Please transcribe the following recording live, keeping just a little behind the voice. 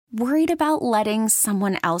Worried about letting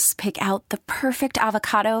someone else pick out the perfect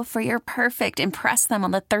avocado for your perfect impress them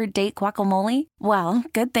on the third date guacamole? Well,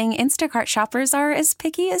 good thing Instacart shoppers are as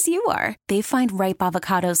picky as you are. They find ripe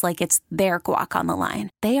avocados like it's their guac on the line.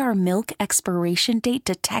 They are milk expiration date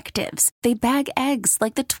detectives. They bag eggs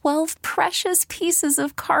like the 12 precious pieces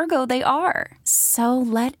of cargo they are. So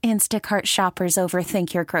let Instacart shoppers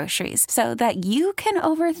overthink your groceries so that you can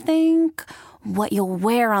overthink what you'll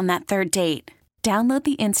wear on that third date. Download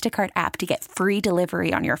the Instacart app to get free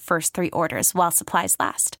delivery on your first 3 orders while supplies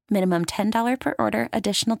last. Minimum $10 per order.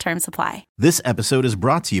 Additional terms apply. This episode is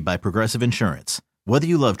brought to you by Progressive Insurance. Whether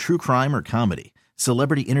you love true crime or comedy,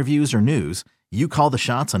 celebrity interviews or news, you call the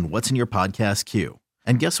shots on what's in your podcast queue.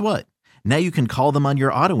 And guess what? Now you can call them on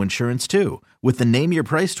your auto insurance too with the Name Your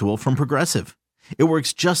Price tool from Progressive. It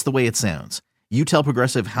works just the way it sounds. You tell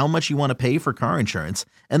Progressive how much you want to pay for car insurance,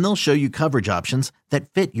 and they'll show you coverage options that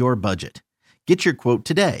fit your budget. Get your quote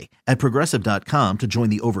today at Progressive.com to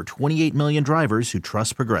join the over 28 million drivers who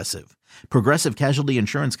trust Progressive. Progressive Casualty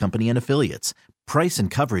Insurance Company and Affiliates. Price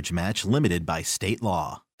and coverage match limited by state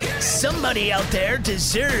law. Somebody out there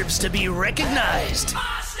deserves to be recognized.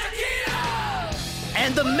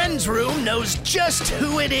 And the men's room knows just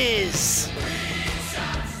who it is.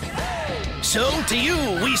 So to you,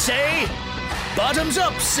 we say, bottoms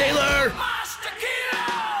up, sailor.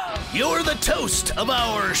 You're the toast of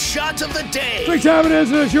our shot of the day. Drink time it is,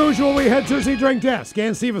 and as usual, we head to the drink desk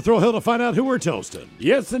and Stephen Throwhill to find out who we're toasting.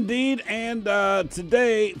 Yes, indeed. And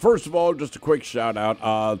today, first of all, just a quick shout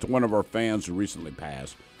out to one of our fans who recently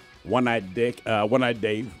passed, One Night Dave. Say that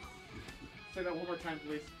one more time,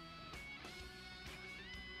 please.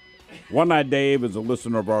 One Night Dave is a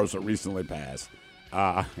listener of ours that recently passed.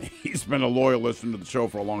 He's been a loyal listener to the show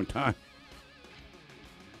for a long time.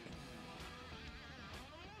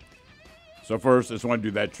 So first, I just want to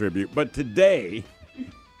do that tribute. But today,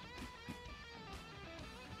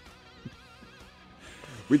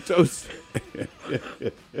 we toast.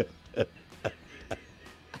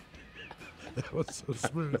 That was so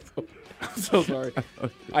smooth. I'm so sorry.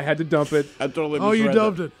 I had to dump it. I totally Oh, you misread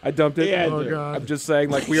dumped that. it. I dumped it. Yeah, Oh, God. I'm just saying,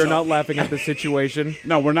 like, we are not laughing at this situation.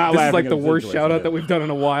 No, we're not This laughing is like at the the worst situation. shout out that we've done in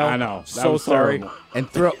a while. I know. That So was sorry. terrible. And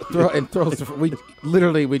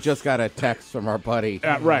we just got a text from our buddy.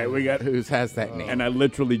 Right, we got. Who has that name. And I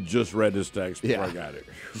literally just read his text before Yeah. I got it.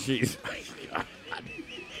 Jeez.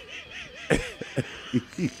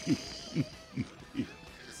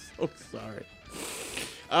 So sorry.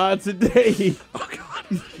 Today. Oh, God.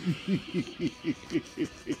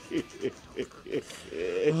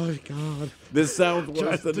 Oh, God. This sounds worse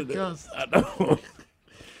Just than it is. disgust. I know.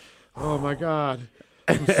 Oh, my God.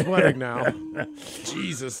 I'm sweating now.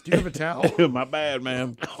 Jesus. Do you have a towel? My bad,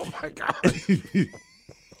 man. Oh, my God.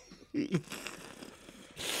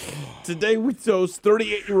 Today we toast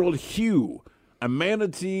 38-year-old Hugh, a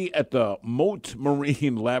manatee at the Moat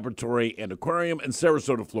Marine Laboratory and Aquarium in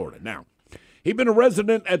Sarasota, Florida. Now, he'd been a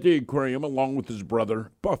resident at the aquarium along with his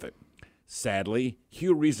brother, Buffett. Sadly,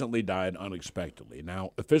 Hugh recently died unexpectedly.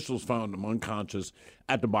 Now, officials found him unconscious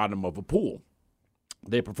at the bottom of a pool.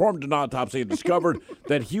 They performed an autopsy and discovered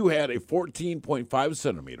that Hugh had a 14.5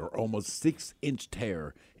 centimeter, almost 6-inch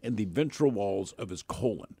tear in the ventral walls of his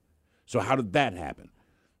colon. So how did that happen?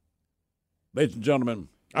 Ladies and gentlemen,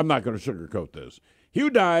 I'm not going to sugarcoat this. Hugh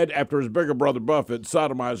died after his bigger brother Buffett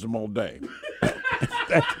sodomized him all day.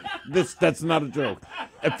 That's not a joke.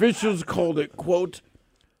 Officials called it, quote,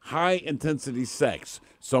 high-intensity sex.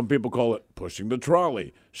 Some people call it pushing the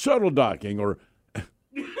trolley, shuttle docking, or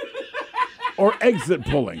exit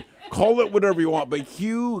pulling. Call it whatever you want, but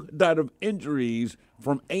Hugh died of injuries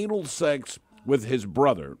from anal sex with his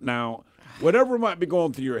brother. Now, whatever might be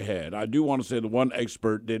going through your head, I do want to say the one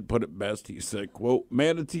expert did put it best. He said, quote,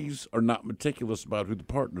 manatees are not meticulous about who the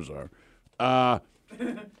partners are.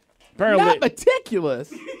 Apparently, Not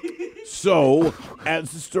meticulous. so,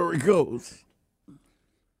 as the story goes,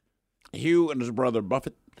 Hugh and his brother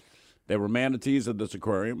Buffett, they were manatees at this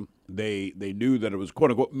aquarium. They knew that it was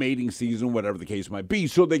quote-unquote mating season, whatever the case might be,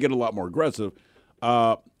 so they get a lot more aggressive.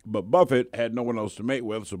 But Buffett had no one else to mate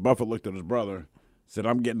with, so Buffett looked at his brother, said,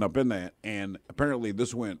 I'm getting up in that. And apparently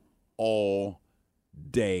this went all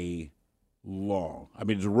day long. I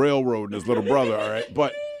mean, it's railroading his little brother, all right?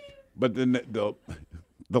 But then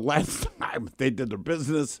the last time they did their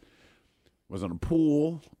business was in a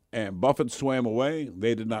pool, and Buffett swam away.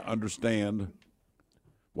 They did not understand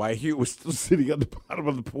why Hugh was still sitting at the bottom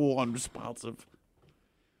of the pool unresponsive.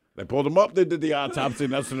 They pulled him up, they did the autopsy,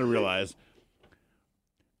 and that's when they realized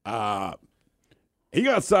he got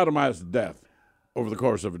sodomized to death. over the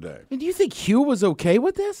course of a day. And do you think Hugh was okay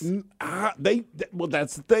with this? Well,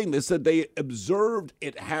 that's the thing. They said they observed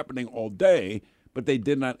it happening all day, but they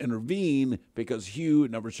did not intervene because Hugh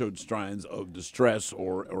never showed signs of distress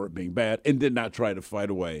or it being bad and did not try to fight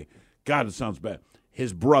away. God, it sounds bad.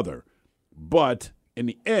 His brother. But in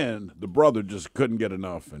the end, the brother just couldn't get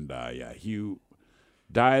enough. And, Hugh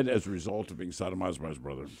died as a result of being sodomized by his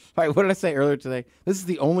brother. All right, what did I say earlier today? This is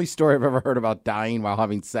the only story I've ever heard about dying while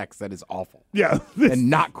having sex that is awful. Yeah. And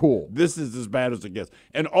not cool. This is as bad as it gets.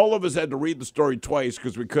 And all of us had to read the story twice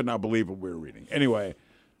because we could not believe what we were reading. Anyway,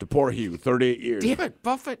 to poor Hugh, 38 years. Damn it,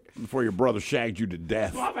 Buffett. Before your brother shagged you to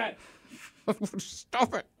death. Buffett!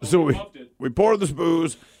 Stop it. So we pour this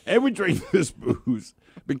booze and we drink this booze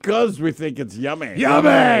because we think it's yummy.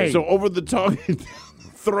 Yummy! So over the tongue and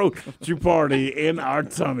throat to party in our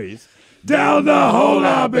tummies. Down the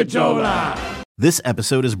hola bichola! This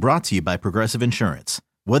episode is brought to you by Progressive Insurance.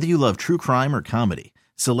 Whether you love true crime or comedy,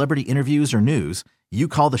 celebrity interviews or news, you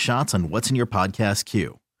call the shots on what's in your podcast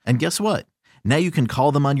queue. And guess what? Now you can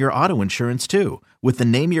call them on your auto insurance too with the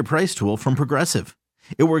Name Your Price tool from Progressive.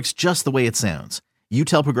 It works just the way it sounds. You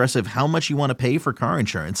tell Progressive how much you want to pay for car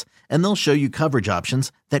insurance, and they'll show you coverage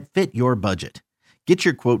options that fit your budget. Get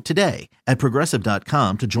your quote today at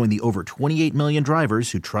Progressive.com to join the over 28 million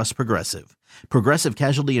drivers who trust Progressive. Progressive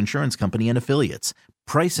Casualty Insurance Company and Affiliates.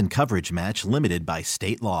 Price and coverage match limited by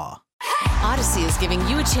state law. Odyssey is giving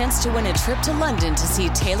you a chance to win a trip to London to see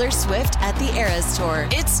Taylor Swift at the Eras Tour.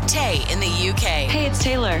 It's Tay in the UK. Hey, it's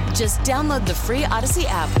Taylor. Just download the free Odyssey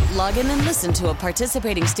app, log in and listen to a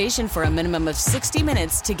participating station for a minimum of 60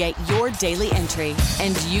 minutes to get your daily entry.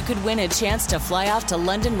 And you could win a chance to fly off to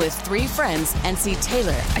London with 3 friends and see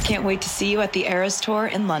Taylor. I can't wait to see you at the Eras Tour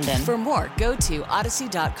in London. For more, go to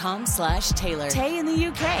odyssey.com/Taylor. Tay in the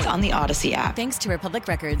UK. It's on the Odyssey app. Thanks to Republic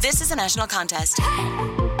Records. This is a national contest.